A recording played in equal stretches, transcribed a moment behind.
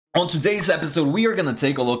On today's episode, we are going to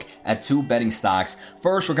take a look at two betting stocks.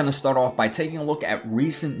 First, we're going to start off by taking a look at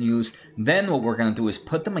recent news. Then what we're going to do is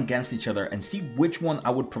put them against each other and see which one I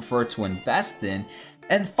would prefer to invest in.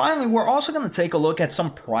 And finally, we're also going to take a look at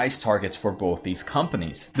some price targets for both these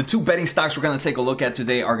companies. The two betting stocks we're going to take a look at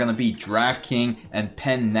today are going to be DraftKings and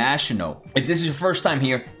Penn National. If this is your first time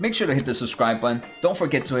here, make sure to hit the subscribe button. Don't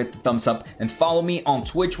forget to hit the thumbs up and follow me on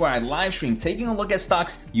Twitch where I live stream taking a look at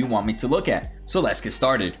stocks you want me to look at. So let's get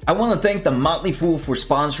started. I want to thank The Motley Fool for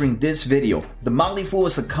sponsoring this video. The Motley Fool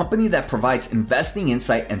is a company that provides investing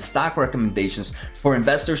insight and stock recommendations for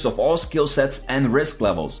investors of all skill sets and risk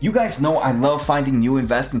levels. You guys know I love finding new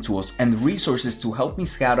investing tools and resources to help me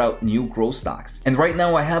scout out new growth stocks. And right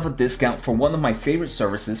now I have a discount for one of my favorite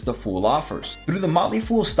services The Fool offers. Through the Motley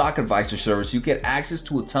Fool Stock Advisor service, you get access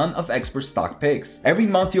to a ton of expert stock picks. Every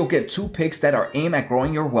month you'll get 2 picks that are aimed at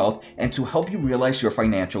growing your wealth and to help you realize your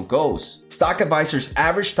financial goals. Stock Advisor's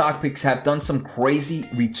average stock picks have done some crazy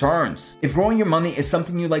returns. If growing your money is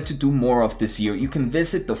something you'd like to do more of this year, you can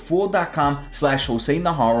visit thefool.com/Jose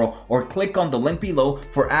Najarro or click on the link below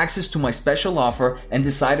for access to my special offer and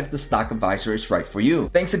decide if the Stock Advisor is right for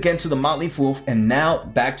you. Thanks again to the Motley Fool, and now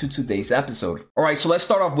back to today's episode. Alright, so let's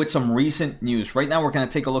start off with some recent news. Right now we're going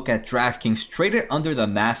to take a look at DraftKings, traded under the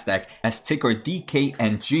NASDAQ as ticker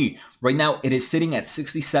DKNG. Right now, it is sitting at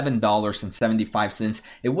 $67.75.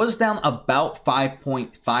 It was down about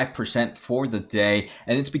 5.5% for the day,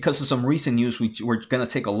 and it's because of some recent news we're going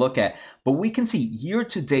to take a look at. But we can see year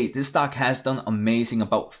to date, this stock has done amazing,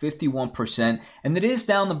 about 51%, and it is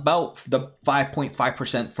down about the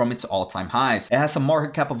 5.5% from its all-time highs. It has a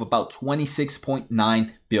market cap of about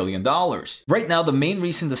 $26.9 billion. Right now, the main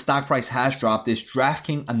reason the stock price has dropped is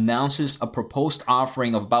DraftKings announces a proposed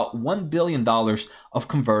offering of about $1 billion of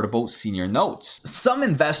convertible senior notes. Some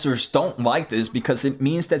investors don't like this because it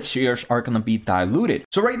means that shares are going to be diluted.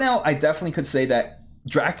 So right now, I definitely could say that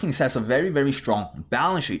DraftKings has a very, very strong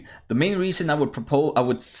balance sheet. The main reason I would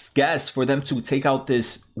guess for them to take out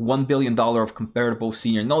this $1 billion of convertible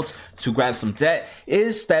senior notes to grab some debt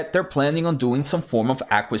is that they're planning on doing some form of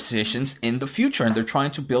acquisitions in the future, and they're trying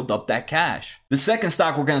to build up that cash. The second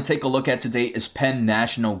stock we're going to take a look at today is Penn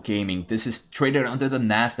National Gaming. This is traded under the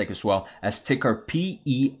NASDAQ as well as ticker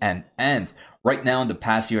PENN. Right now in the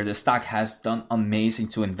past year, the stock has done amazing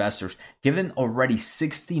to investors, given already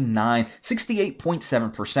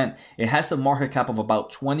 68.7%. It has a market cap of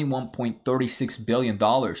about $21.36 billion.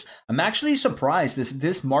 I'm actually surprised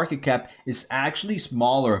this market cap is actually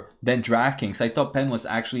smaller than DraftKings. I thought Penn was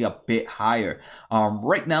actually a bit higher.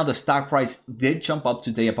 Right now, the stock price did jump up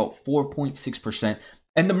today about 4.6%.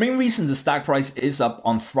 And the main reason the stock price is up,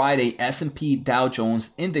 on Friday, S&P Dow Jones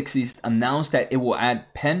Indices announced that it will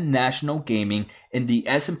add Penn National Gaming in the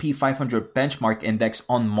S&P 500 benchmark index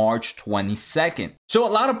on March 22nd. So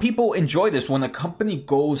a lot of people enjoy this when a company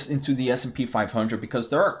goes into the S&P 500 because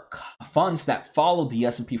there are funds that follow the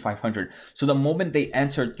S&P 500. So the moment they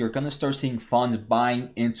enter, you're going to start seeing funds buying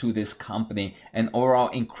into this company and overall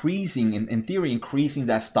increasing, in theory, increasing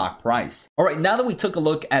that stock price. All right, now that we took a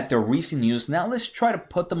look at the recent news, now let's try to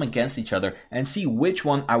put them against each other and see which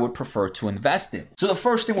one I would prefer to invest in. So the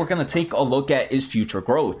first thing we're going to take a look at is future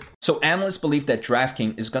growth. So analysts believe that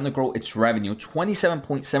DraftKings is going to grow its revenue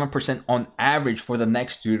 27.7% on average for the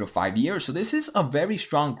next 3 to 5 years. So this is a very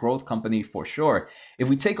strong growth company for sure. If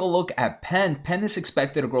we take a look at Penn is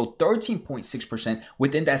expected to grow 13.6%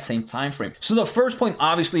 within that same time frame. So the first point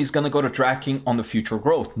obviously is going to go to DraftKings on the future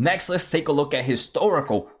growth. Next, let's take a look at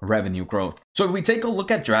historical revenue growth. So if we take a look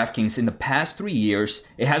at DraftKings in the past 3 years,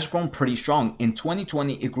 it has grown pretty strong. In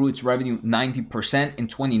 2020, it grew its revenue 90%, in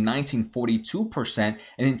 2019, 42%,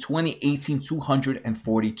 and in 2018,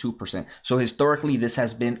 242%. So historically, this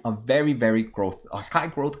has been a very, very high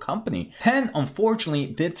growth company. Penn, unfortunately,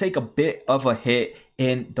 did take a bit of a hit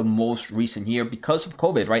in the most recent year because of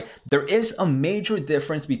COVID, right? There is a major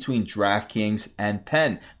difference between DraftKings and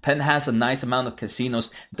Penn. Penn has a nice amount of casinos.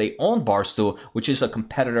 They own Barstool, which is a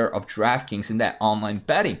competitor of DraftKings in that online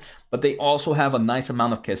betting. But they also have a nice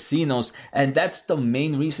amount of casinos, and that's the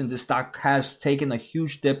main reason this stock has taken a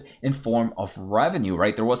huge dip in form of revenue,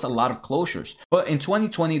 right? There was a lot of closures. But in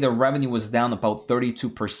 2020, the revenue was down about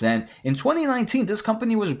 32%. In 2019, this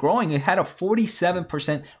company was growing. It had a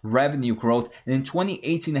 47% revenue growth, and in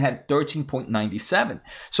 2018, it had 13.97.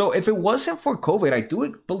 So if it wasn't for COVID, I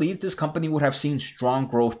do believe this company would have seen strong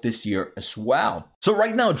growth this year as well. So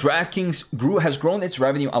right now, DraftKings has grown its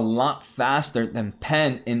revenue a lot faster than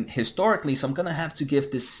Penn historically, so I'm going to have to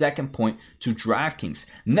give this second point to DraftKings.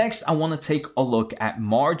 Next, I want to take a look at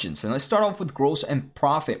margins, and let's start off with gross and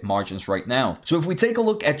profit margins right now. So if we take a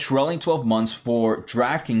look at trailing 12 months for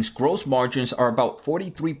DraftKings, gross margins are about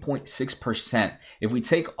 43.6%. If we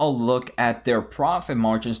take a look at their profit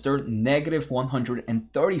margins, they're negative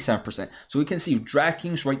 137%. So we can see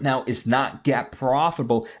DraftKings right now is not GAAP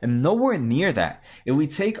profitable and nowhere near that. If we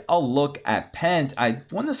take a look at Penn, I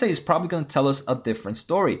want to say it's probably going to tell us a different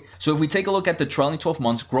story. So if we take a look at the trailing 12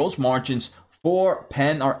 months, gross margins for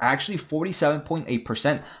Penn are actually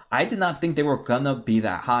 47.8%. I did not think they were going to be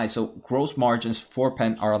that high. So gross margins for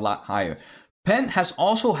Penn are a lot higher. Penn has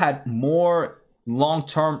also had more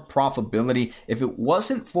long-term profitability. If it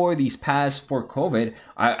wasn't for these past for COVID,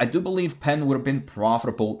 I do believe Penn would have been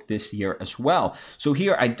profitable this year as well. So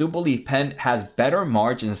here, I do believe Penn has better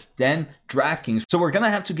margins than DraftKings. So we're going to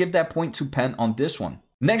have to give that point to Penn on this one.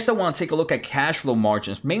 Next, I want to take a look at cash flow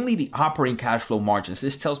margins, mainly the operating cash flow margins.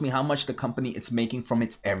 This tells me how much the company is making from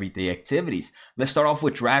its everyday activities. Let's start off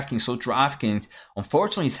with DraftKings. So DraftKings,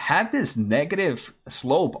 unfortunately, has had this negative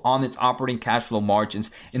slope on its operating cash flow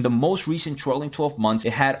margins. In the most recent trailing 12 months,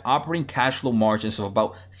 it had operating cash flow margins of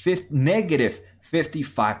about negative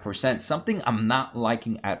 55%, something I'm not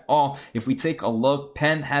liking at all. If we take a look,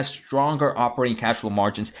 Penn has stronger operating cash flow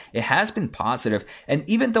margins. It has been positive, and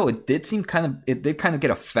even though it did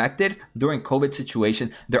get affected during COVID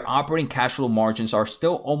situation, their operating cash flow margins are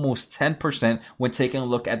still almost 10% when taking a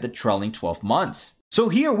look at the trailing 12 months. So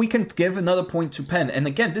here we can give another point to Penn. And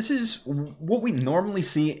again, this is what we normally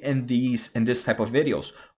see in this type of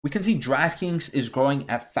videos. We can see DraftKings is growing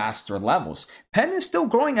at faster levels. Penn is still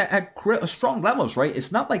growing at strong levels, right?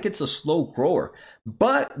 It's not like it's a slow grower,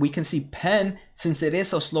 but we can see Penn, since it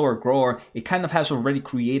is a slower grower, it kind of has already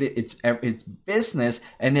created its business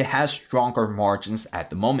and it has stronger margins at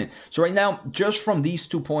the moment. So right now, just from these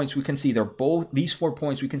 2 points, we can see these 4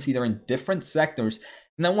 points, we can see they're in different sectors.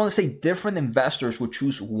 And I want to say different investors would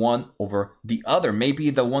choose one over the other.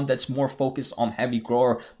 Maybe the one that's more focused on heavy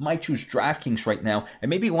grower might choose DraftKings right now. And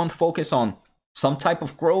maybe one focused on some type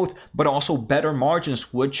of growth, but also better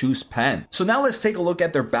margins would choose Penn. So now let's take a look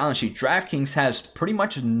at their balance sheet. DraftKings has pretty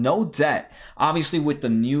much no debt. Obviously, with the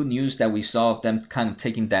new news that we saw of them kind of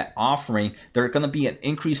taking that offering, there's going to be an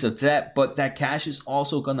increase of debt, but that cash is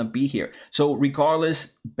also going to be here. So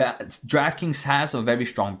regardless, DraftKings has a very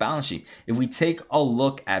strong balance sheet. If we take a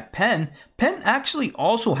look at Penn actually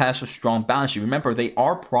also has a strong balance sheet. Remember, they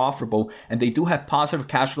are profitable and they do have positive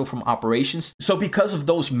cash flow from operations. So because of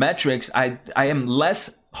those metrics, I am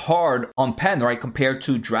less hard on Penn, right, compared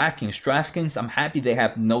to DraftKings. DraftKings, I'm happy they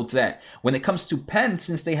have no debt. When it comes to Penn,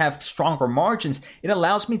 since they have stronger margins, it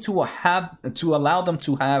allows me to allow them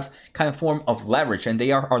to have kind of form of leverage, and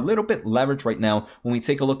they are a little bit leveraged right now when we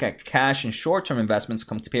take a look at cash and short-term investments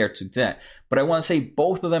compared to debt. But I want to say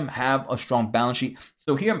both of them have a strong balance sheet.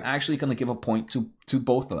 So here I'm actually going to give a point to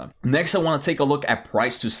both of them. Next, I want to take a look at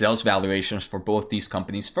price to sales valuations for both these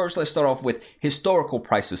companies. First, let's start off with historical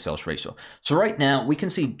price to sales ratio. So right now we can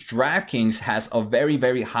see DraftKings has a very,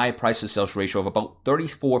 very high price to sales ratio of about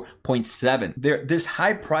 34.7. This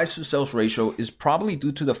high price to sales ratio is probably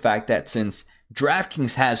due to the fact that since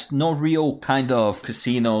DraftKings has no real kind of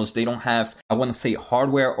casinos, they don't have, I want to say,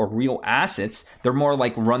 hardware or real assets. They're more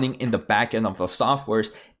like running in the back end of the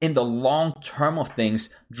softwares. In the long term of things,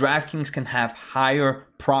 DraftKings can have higher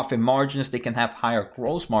profit margins. They can have higher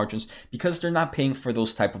gross margins because they're not paying for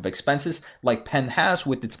those type of expenses like Penn has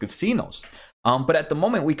with its casinos. But at the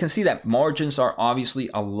moment, we can see that margins are obviously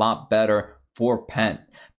a lot better for Penn.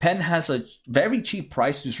 Penn has a very cheap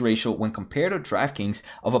price to ratio when compared to DraftKings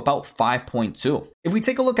of about 5.2. If we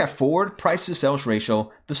take a look at forward price to sales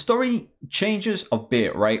ratio, the story changes a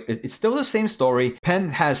bit, right? It's still the same story. Penn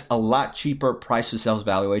has a lot cheaper price to sales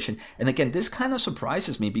valuation. And again, this kind of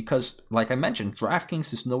surprises me because, like I mentioned,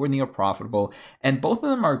 DraftKings is nowhere near profitable and both of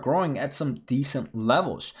them are growing at some decent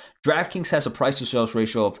levels. DraftKings has a price to sales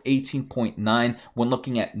ratio of 18.9 when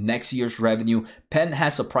looking at next year's revenue. Penn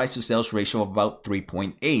has a price to sales ratio of about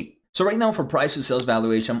 3.8. So right now for price to sales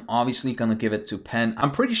valuation, I'm obviously going to give it to Penn.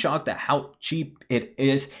 I'm pretty shocked at how cheap it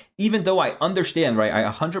is, even though I understand, right? I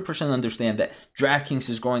 100% understand that DraftKings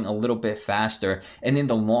is growing a little bit faster. And in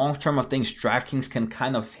the long term of things, DraftKings can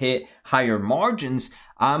kind of hit higher margins.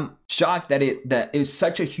 I'm shocked that is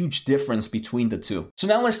such a huge difference between the two. So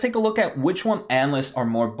now let's take a look at which one analysts are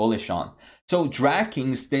more bullish on. So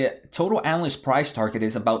DraftKings, the total analyst price target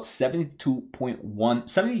is about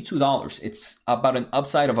 $72. It's about an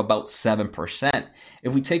upside of about 7%.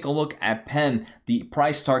 If we take a look at Penn, the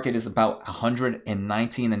price target is about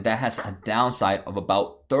 119, and that has a downside of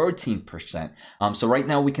about 13%. So right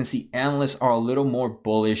now we can see analysts are a little more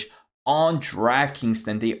bullish on DraftKings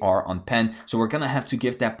than they are on Penn. So we're going to have to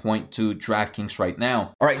give that point to DraftKings right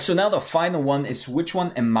now. All right, so now the final one is which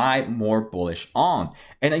one am I more bullish on?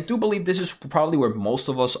 And I do believe this is probably where most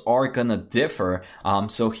of us are going to differ.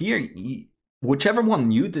 So here, whichever one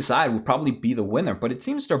you decide will probably be the winner, but it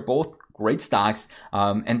seems they're both great stocks,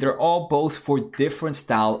 and they're all both for different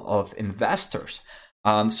style of investors.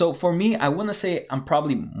 So for me, I want to say I'm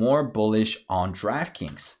probably more bullish on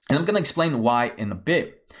DraftKings, and I'm going to explain why in a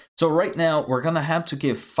bit. So right now, we're going to have to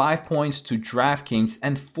give 5 points to DraftKings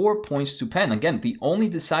and 4 points to Penn. Again, the only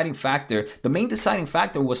deciding factor, the main deciding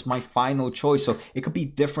factor was my final choice. So it could be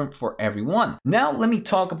different for everyone. Now, let me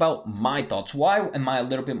talk about my thoughts. Why am I a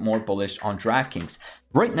little bit more bullish on DraftKings?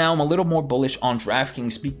 Right now, I'm a little more bullish on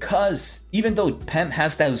DraftKings because even though Penn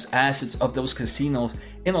has those assets of those casinos,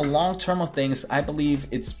 in a long term of things, I believe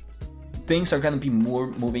things are going to be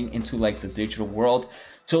more moving into like the digital world.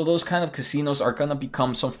 So those kind of casinos are going to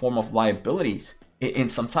become some form of liabilities in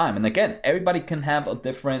some time. And again, everybody can have a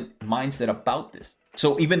different mindset about this.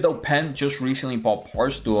 So even though Penn just recently bought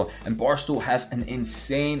Barstool, and Barstool has an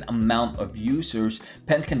insane amount of users,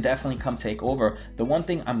 Penn can definitely come take over. The one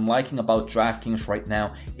thing I'm liking about DraftKings right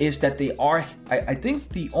now is that they are, I think,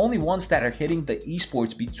 the only ones that are hitting the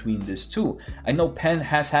esports between these two. I know Penn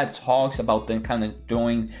has had talks about them kind of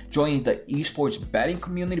joining the esports betting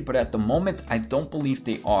community, but at the moment, I don't believe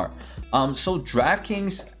they are. So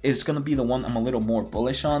DraftKings is going to be the one I'm a little more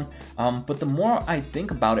bullish on. But the more I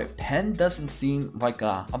think about it, Penn doesn't seem like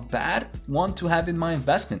a bad one to have in my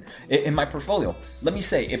investment, in my portfolio. Let me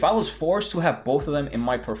say, if I was forced to have both of them in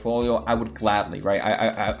my portfolio, I would gladly, right?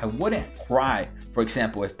 I wouldn't cry, for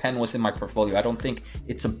example, if Penn was in my portfolio. I don't think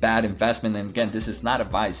it's a bad investment. And again, this is not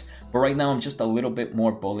advice, but right now I'm just a little bit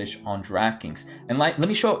more bullish on DraftKings. And let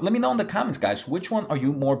me know in the comments, guys, which one are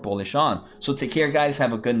you more bullish on? So take care, guys.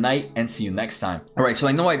 Have a good night and see you next time. All right, so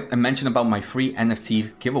I know I mentioned about my free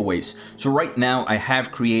NFT giveaways. So right now I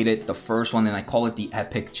have created the first one, and I call it the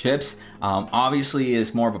Epic Chips. Obviously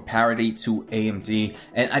is more of a parody to AMD,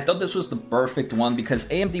 and I thought this was the perfect one because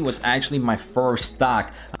AMD was actually my first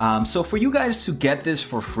stock. So for you guys to get this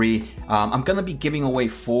for free, I'm gonna be giving away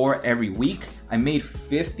 4 every week. I made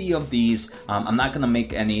 50 of these. I'm not gonna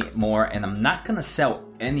make any more, and I'm not gonna sell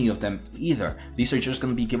any of them either. These are just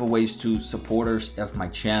going to be giveaways to supporters of my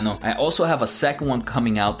channel. I also have a second one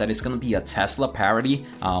coming out that is going to be a Tesla parody,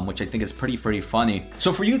 which I think is pretty funny.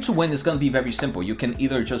 So for you to win, it's going to be very simple. You can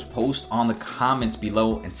either just post on the comments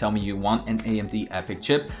below and tell me you want an AMD Epic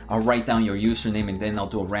chip. I'll write down your username and then I'll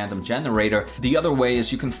do a random generator. The other way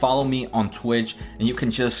is you can follow me on Twitch, and you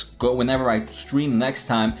can just go whenever I stream next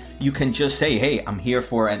time. You can just say, hey, I'm here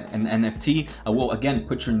for an NFT. I will again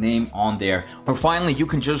put your name on there. Or finally, you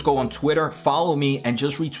can just go on Twitter, follow me, and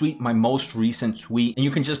just retweet my most recent tweet. And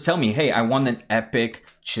you can just tell me, hey, I want an Epic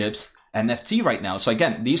Chips NFT right now. So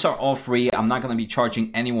again, these are all free. I'm not going to be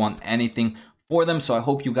charging anyone anything for them. So I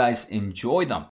hope you guys enjoy them.